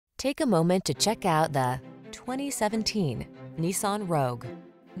Take a moment to check out the 2017 Nissan Rogue.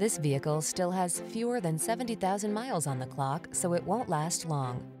 This vehicle still has fewer than 70,000 miles on the clock, so it won't last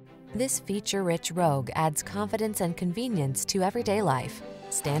long. This feature-rich Rogue adds confidence and convenience to everyday life.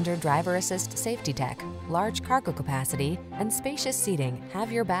 Standard driver assist safety tech, large cargo capacity, and spacious seating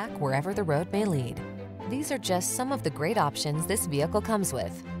have your back wherever the road may lead. These are just some of the great options this vehicle comes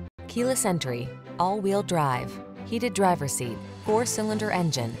with: keyless entry, all-wheel drive, heated driver's seat, 4-cylinder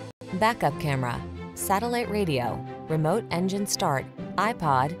engine, backup camera, satellite radio, remote engine start,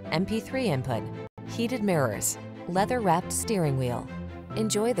 iPod, MP3 input, heated mirrors, leather-wrapped steering wheel.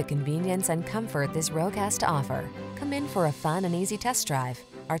 Enjoy the convenience and comfort this Rogue has to offer. Come in for a fun and easy test drive.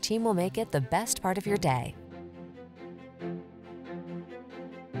 Our team will make it the best part of your day.